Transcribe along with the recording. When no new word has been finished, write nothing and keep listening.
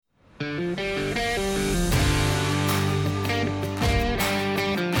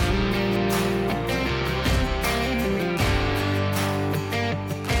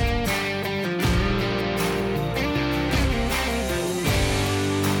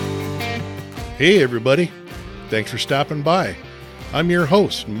Hey everybody, thanks for stopping by. I'm your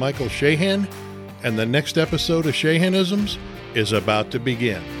host, Michael Shahan, and the next episode of Shahanisms is about to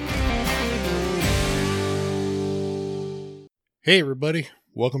begin. Hey everybody,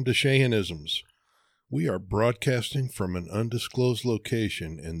 welcome to Shahanisms. We are broadcasting from an undisclosed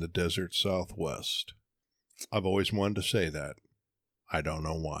location in the desert Southwest. I've always wanted to say that. I don't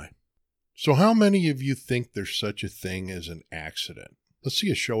know why. So how many of you think there's such a thing as an accident? Let's see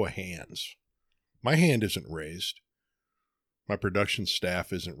a show of hands. My hand isn't raised. My production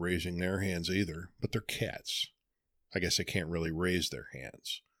staff isn't raising their hands either, but they're cats. I guess they can't really raise their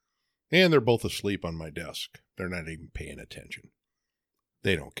hands. And they're both asleep on my desk. They're not even paying attention.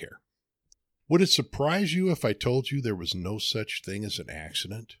 They don't care. Would it surprise you if I told you there was no such thing as an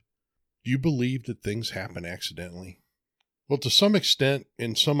accident? Do you believe that things happen accidentally? Well, to some extent,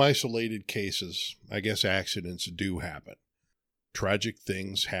 in some isolated cases, I guess accidents do happen. Tragic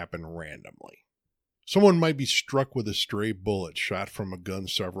things happen randomly. Someone might be struck with a stray bullet shot from a gun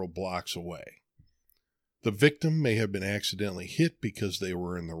several blocks away. The victim may have been accidentally hit because they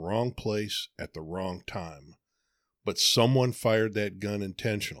were in the wrong place at the wrong time. But someone fired that gun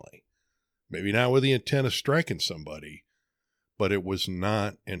intentionally. Maybe not with the intent of striking somebody, but it was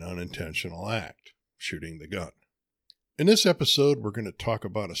not an unintentional act, shooting the gun. In this episode, we're going to talk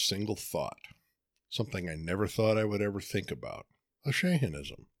about a single thought, something I never thought I would ever think about, a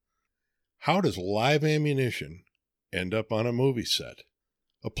Shahanism. How does live ammunition end up on a movie set?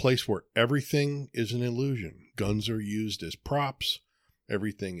 A place where everything is an illusion. Guns are used as props.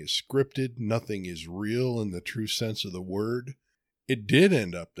 Everything is scripted. Nothing is real in the true sense of the word. It did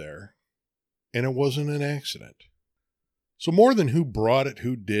end up there, and it wasn't an accident. So more than who brought it,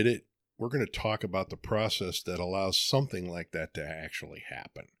 who did it, we're going to talk about the process that allows something like that to actually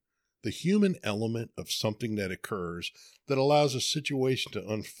happen. The human element of something that occurs that allows a situation to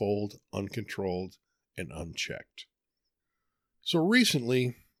unfold uncontrolled and unchecked. So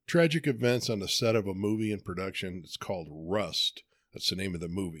recently, tragic events on the set of a movie in production that's called Rust, that's the name of the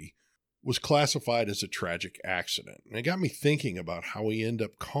movie, was classified as a tragic accident. And it got me thinking about how we end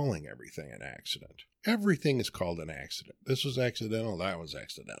up calling everything an accident. Everything is called an accident. This was accidental, that was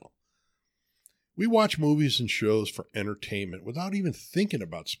accidental. We watch movies and shows for entertainment without even thinking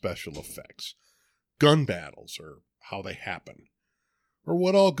about special effects, gun battles, or how they happen, or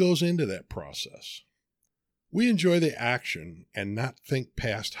what all goes into that process. We enjoy the action and not think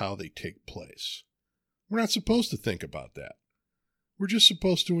past how they take place. We're not supposed to think about that. We're just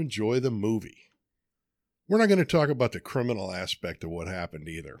supposed to enjoy the movie. We're not going to talk about the criminal aspect of what happened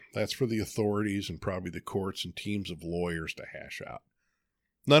either. That's for the authorities and probably the courts and teams of lawyers to hash out.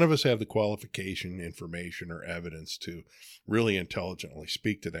 None of us have the qualification, information, or evidence to really intelligently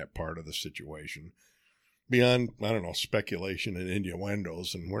speak to that part of the situation beyond, speculation and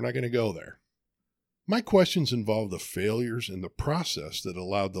innuendos, and we're not going to go there. My questions involve the failures in the process that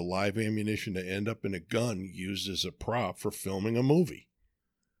allowed the live ammunition to end up in a gun used as a prop for filming a movie.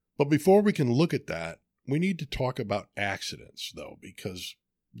 But before we can look at that, we need to talk about accidents, though, because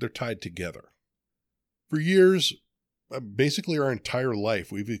they're tied together. For years, basically our entire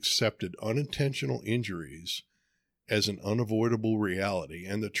life, we've accepted unintentional injuries as an unavoidable reality.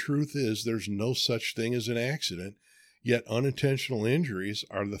 And the truth is there's no such thing as an accident, yet unintentional injuries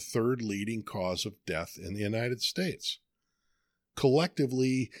are the third leading cause of death in the United States.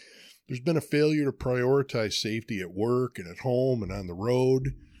 Collectively, there's been a failure to prioritize safety at work and at home and on the road.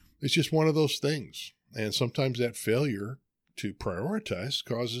 It's just one of those things. And sometimes that failure to prioritize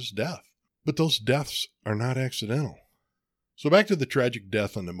causes death. But those deaths are not accidental. So back to the tragic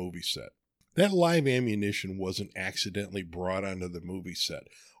death on the movie set. That live ammunition wasn't accidentally brought onto the movie set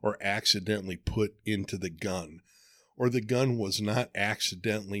or accidentally put into the gun, or the gun was not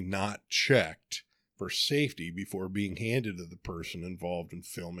accidentally not checked for safety before being handed to the person involved in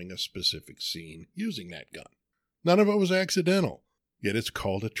filming a specific scene using that gun. None of it was accidental, yet it's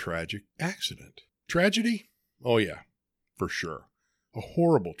called a tragic accident. Tragedy? Oh yeah, for sure. A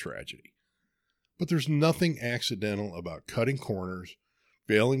horrible tragedy. But there's nothing accidental about cutting corners,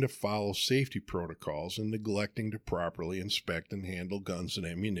 failing to follow safety protocols, and neglecting to properly inspect and handle guns and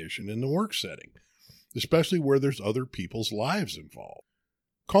ammunition in the work setting, especially where there's other people's lives involved.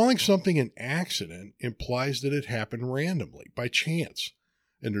 Calling something an accident implies that it happened randomly, by chance,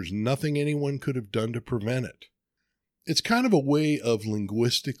 and there's nothing anyone could have done to prevent it. It's kind of a way of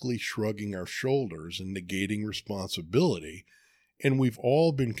linguistically shrugging our shoulders and negating responsibility. And we've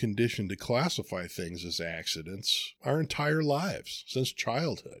all been conditioned to classify things as accidents our entire lives, since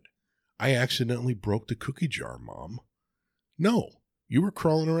childhood. I accidentally broke the cookie jar, Mom. No, you were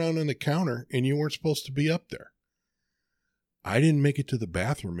crawling around on the counter and you weren't supposed to be up there. I didn't make it to the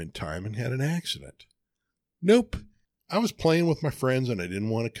bathroom in time and had an accident. Nope. I was playing with my friends and I didn't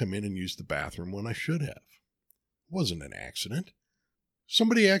want to come in and use the bathroom when I should have. It wasn't an accident.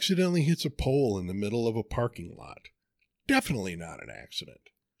 Somebody accidentally hits a pole in the middle of a parking lot. Definitely not an accident.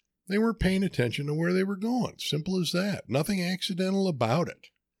 They weren't paying attention to where they were going. Simple as that. Nothing accidental about it.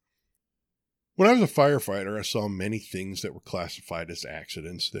 When I was a firefighter, I saw many things that were classified as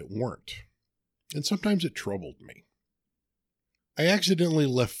accidents that weren't. And sometimes it troubled me. I accidentally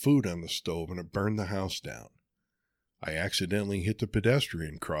left food on the stove and it burned the house down. I accidentally hit the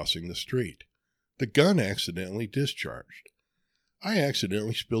pedestrian crossing the street. The gun accidentally discharged. I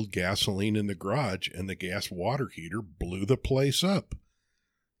accidentally spilled gasoline in the garage and the gas water heater blew the place up.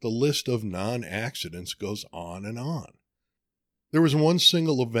 The list of non-accidents goes on and on. There was one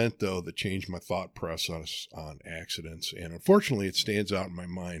single event, though, that changed my thought process on accidents, and unfortunately it stands out in my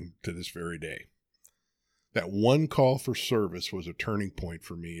mind to this very day. That one call for service was a turning point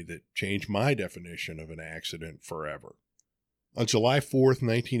for me that changed my definition of an accident forever. On July 4th,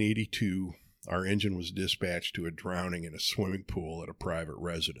 1982, our engine was dispatched to a drowning in a swimming pool at a private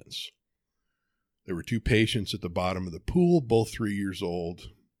residence. There were 2 patients at the bottom of the pool, both 3 years old.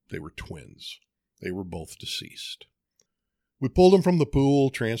 They were twins. They were both deceased. We pulled them from the pool,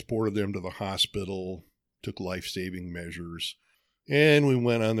 transported them to the hospital, took life-saving measures, and we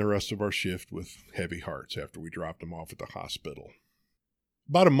went on the rest of our shift with heavy hearts after we dropped them off at the hospital.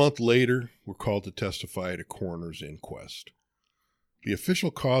 About a month later, we're called to testify at a coroner's inquest. The official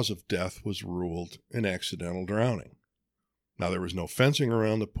cause of death was ruled an accidental drowning. Now, there was no fencing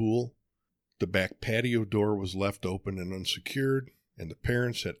around the pool. The back patio door was left open and unsecured, and the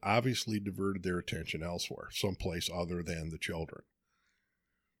parents had obviously diverted their attention elsewhere, someplace other than the children.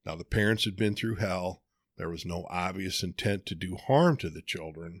 Now, the parents had been through hell. There was no obvious intent to do harm to the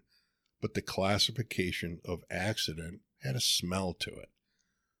children, but the classification of accident had a smell to it,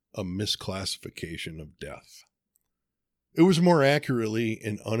 a misclassification of death. It was more accurately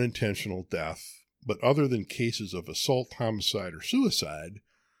an unintentional death, but other than cases of assault, homicide, or suicide,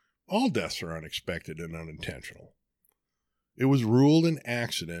 all deaths are unexpected and unintentional. It was ruled an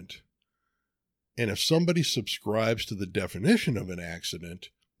accident, and if somebody subscribes to the definition of an accident,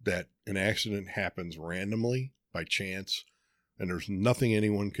 that an accident happens randomly, by chance, and there's nothing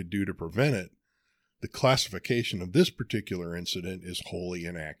anyone could do to prevent it, the classification of this particular incident is wholly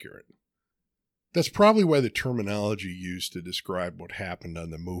inaccurate. That's probably why the terminology used to describe what happened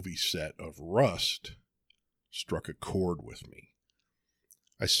on the movie set of Rust struck a chord with me.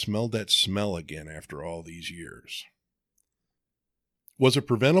 I smelled that smell again after all these years. Was it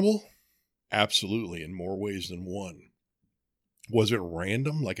preventable? Absolutely, in more ways than one. Was it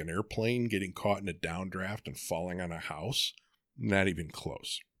random, like an airplane getting caught in a downdraft and falling on a house? Not even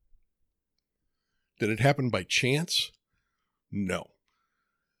close. Did it happen by chance? No.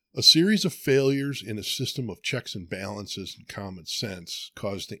 A series of failures in a system of checks and balances and common sense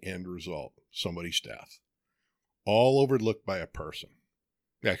caused the end result, somebody's death. All overlooked by a person.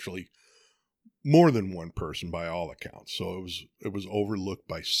 Actually, more than one person by all accounts, so it was overlooked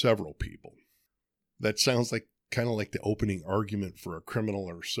by several people. That sounds like kind of like the opening argument for a criminal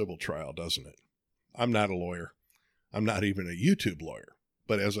or civil trial, doesn't it? I'm not a lawyer. I'm not even a YouTube lawyer.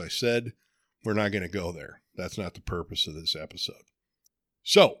 But as I said, we're not going to go there. That's not the purpose of this episode.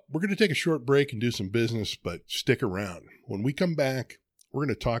 So, we're going to take a short break and do some business, but stick around. When we come back, we're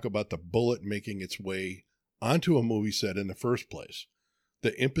going to talk about the bullet making its way onto a movie set in the first place,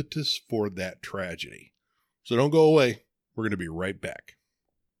 the impetus for that tragedy. So don't go away. We're going to be right back.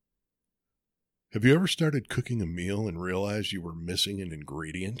 Have you ever started cooking a meal and realized you were missing an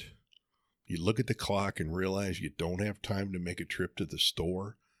ingredient? You look at the clock and realize you don't have time to make a trip to the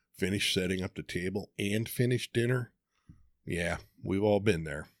store, finish setting up the table, and finish dinner? Yeah, we've all been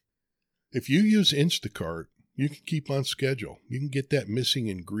there. If you use Instacart, you can keep on schedule. You can get that missing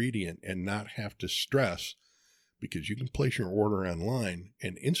ingredient and not have to stress because you can place your order online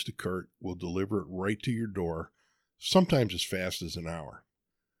and Instacart will deliver it right to your door, sometimes as fast as an hour.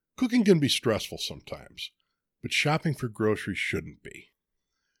 Cooking can be stressful sometimes, but shopping for groceries shouldn't be.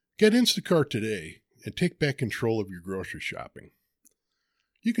 Get Instacart today and take back control of your grocery shopping.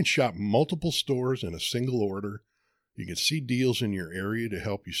 You can shop multiple stores in a single order. You can see deals in your area to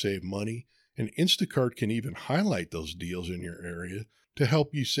help you save money, and Instacart can even highlight those deals in your area to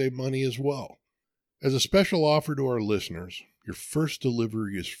help you save money as well. As a special offer to our listeners, your first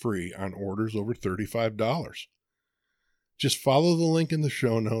delivery is free on orders over $35. Just follow the link in the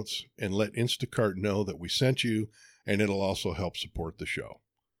show notes and let Instacart know that we sent you, and it'll also help support the show.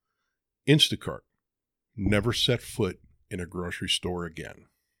 Instacart. Never set foot in a grocery store again.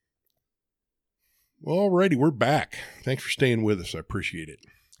 Alrighty, we're back. Thanks for staying with us. I appreciate it.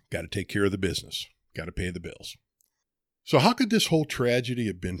 Got to take care of the business. Got to pay the bills. So how could this whole tragedy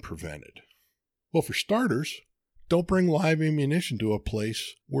have been prevented? Well, for starters, don't bring live ammunition to a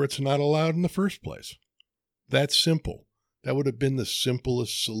place where it's not allowed in the first place. That's simple. That would have been the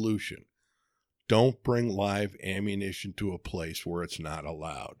simplest solution. Don't bring live ammunition to a place where it's not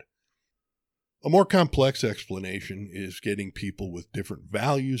allowed. A more complex explanation is getting people with different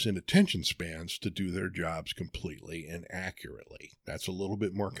values and attention spans to do their jobs completely and accurately. That's a little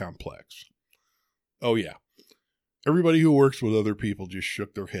bit more complex. Oh yeah, everybody who works with other people just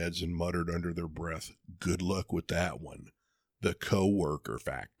shook their heads and muttered under their breath, "Good luck with that one." The coworker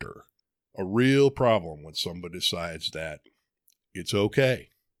factor. A real problem when somebody decides that it's okay,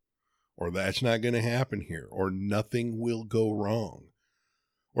 or that's not going to happen here, or nothing will go wrong.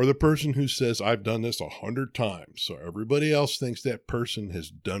 Or the person who says, "I've done this 100 times, so everybody else thinks that person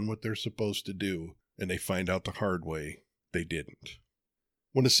has done what they're supposed to do, and they find out the hard way they didn't."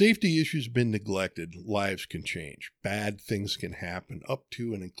 When a safety issue's been neglected, lives can change. Bad things can happen, up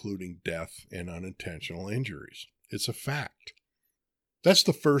to and including death and unintentional injuries. It's a fact. That's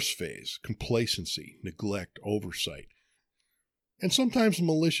the first phase: complacency, neglect, oversight, and sometimes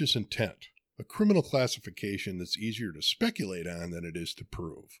malicious intent. A criminal classification that's easier to speculate on than it is to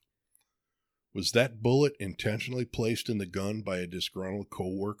prove. Was that bullet intentionally placed in the gun by a disgruntled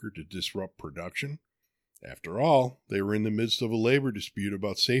coworker to disrupt production? After all, they were in the midst of a labor dispute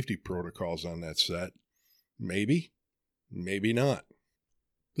about safety protocols on that set. Maybe, maybe not.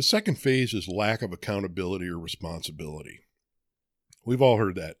 The second phase is lack of accountability or responsibility. We've all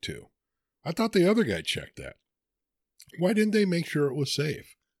heard that too. I thought the other guy checked that. Why didn't they make sure it was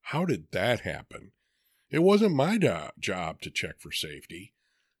safe? How did that happen? It wasn't my job to check for safety.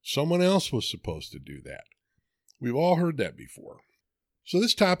 Someone else was supposed to do that. We've all heard that before. So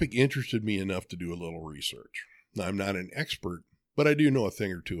this topic interested me enough to do a little research. Now, I'm not an expert, but I do know a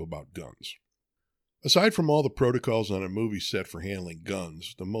thing or two about guns. Aside from all the protocols on a movie set for handling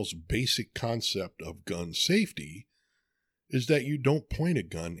guns, the most basic concept of gun safety is that you don't point a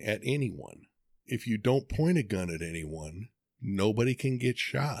gun at anyone. If you don't point a gun at anyone, nobody can get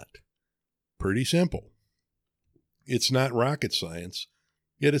shot. Pretty simple. It's not rocket science,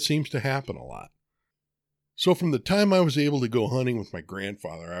 yet it seems to happen a lot. So from the time I was able to go hunting with my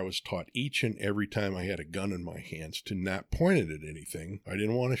grandfather, I was taught each and every time I had a gun in my hands to not point it at anything I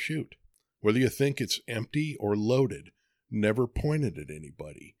didn't want to shoot. Whether you think it's empty or loaded, never point it at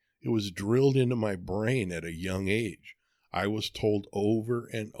anybody. It was drilled into my brain at a young age. I was told over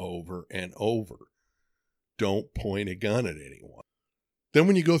and over and over, don't point a gun at anyone. Then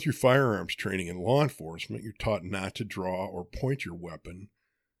when you go through firearms training in law enforcement, you're taught not to draw or point your weapon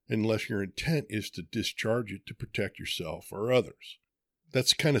unless your intent is to discharge it to protect yourself or others.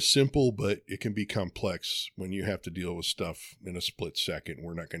 That's kind of simple, but it can be complex when you have to deal with stuff in a split second.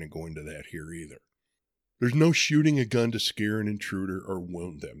 We're not going to go into that here either. There's no shooting a gun to scare an intruder or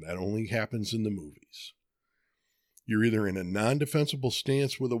wound them. That only happens in the movies. You're either in a non-defensible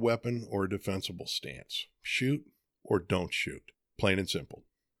stance with a weapon or a defensible stance. Shoot or don't shoot. Plain and simple.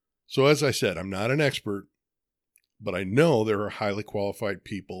 So as I said, I'm not an expert, but I know there are highly qualified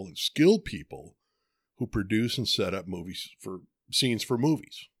people and skilled people who produce and set up scenes for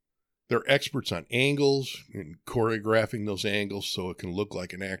movies. They're experts on angles and choreographing those angles so it can look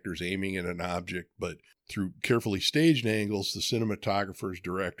like an actor's aiming at an object, but through carefully staged angles, the cinematographers,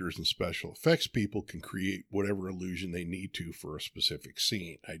 directors, and special effects people can create whatever illusion they need to for a specific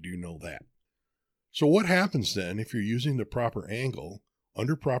scene. I do know that. So what happens then if you're using the proper angle,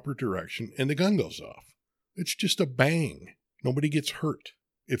 under proper direction, and the gun goes off? It's just a bang. Nobody gets hurt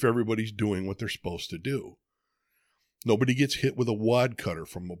if everybody's doing what they're supposed to do. Nobody gets hit with a wad cutter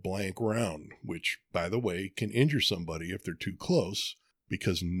from a blank round, which, by the way, can injure somebody if they're too close,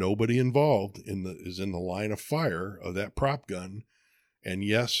 because nobody involved is in the line of fire of that prop gun. And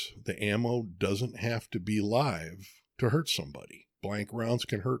yes, the ammo doesn't have to be live to hurt somebody. Blank rounds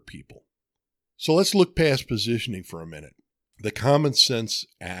can hurt people. So let's look past positioning for a minute. The common sense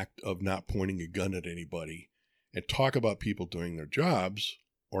act of not pointing a gun at anybody and talk about people doing their jobs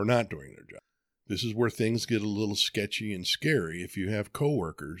or not doing their job. This is where things get a little sketchy and scary if you have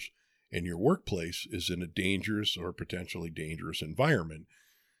coworkers and your workplace is in a dangerous or potentially dangerous environment,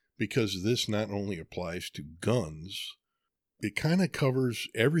 because this not only applies to guns, it kind of covers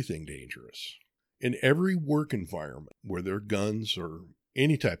everything dangerous. In every work environment where there are guns or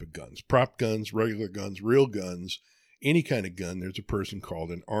any type of guns, prop guns, regular guns, real guns, any kind of gun, there's a person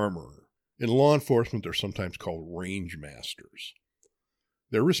called an armorer. In law enforcement, they're sometimes called range masters.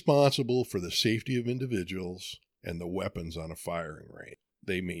 They're responsible for the safety of individuals and the weapons on a firing range.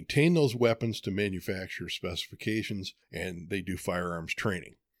 They maintain those weapons to manufacturer specifications, and they do firearms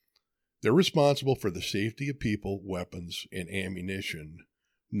training. They're responsible for the safety of people, weapons, and ammunition.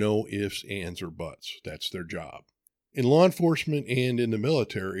 No ifs, ands, or buts. That's their job. In law enforcement and in the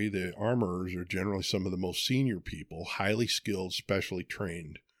military, the armorers are generally some of the most senior people, highly skilled, specially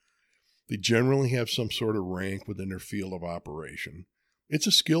trained. They generally have some sort of rank within their field of operation. It's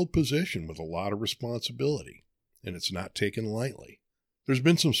a skilled position with a lot of responsibility, and it's not taken lightly. There's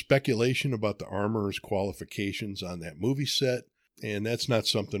been some speculation about the armorer's qualifications on that movie set, and that's not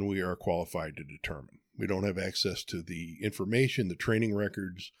something we are qualified to determine. We don't have access to the information, the training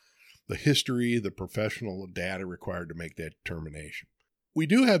records, the history, the professional data required to make that determination. We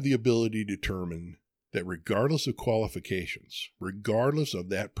do have the ability to determine that regardless of qualifications, regardless of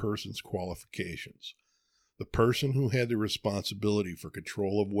that person's qualifications, the person who had the responsibility for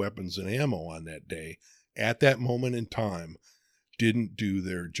control of weapons and ammo on that day, at that moment in time, didn't do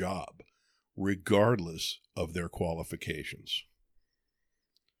their job, regardless of their qualifications.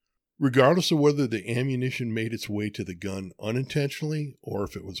 Regardless of whether the ammunition made its way to the gun unintentionally or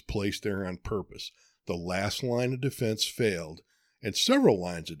if it was placed there on purpose, the last line of defense failed, and several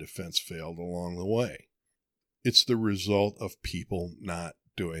lines of defense failed along the way. It's the result of people not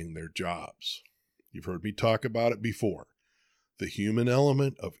doing their jobs. You've heard me talk about it before. The human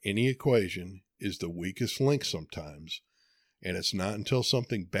element of any equation is the weakest link sometimes, and it's not until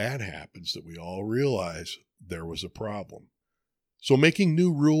something bad happens that we all realize there was a problem. So making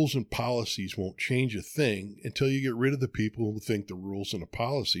new rules and policies won't change a thing until you get rid of the people who think the rules and the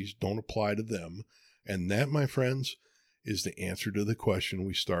policies don't apply to them. And that, my friends, is the answer to the question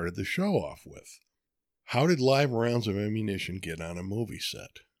we started the show off with. How did live rounds of ammunition get on a movie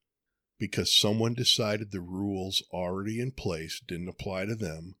set? Because someone decided the rules already in place didn't apply to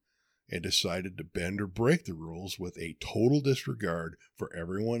them and decided to bend or break the rules with a total disregard for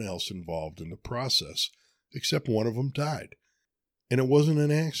everyone else involved in the process, except one of them died. And it wasn't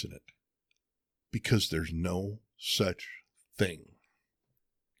an accident, because there's no such thing.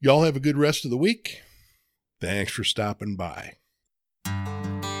 Y'all have a good rest of the week. Thanks for stopping by.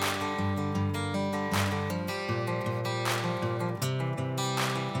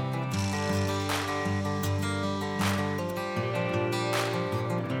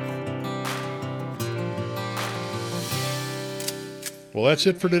 Well, that's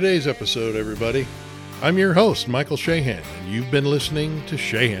it for today's episode, everybody. I'm your host, Michael Shahan, and you've been listening to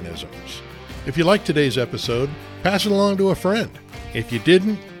Shahanisms. If you liked today's episode, pass it along to a friend. If you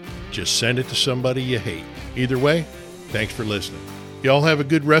didn't, just send it to somebody you hate. Either way, thanks for listening. Y'all have a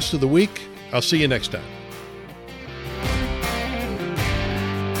good rest of the week. I'll see you next time.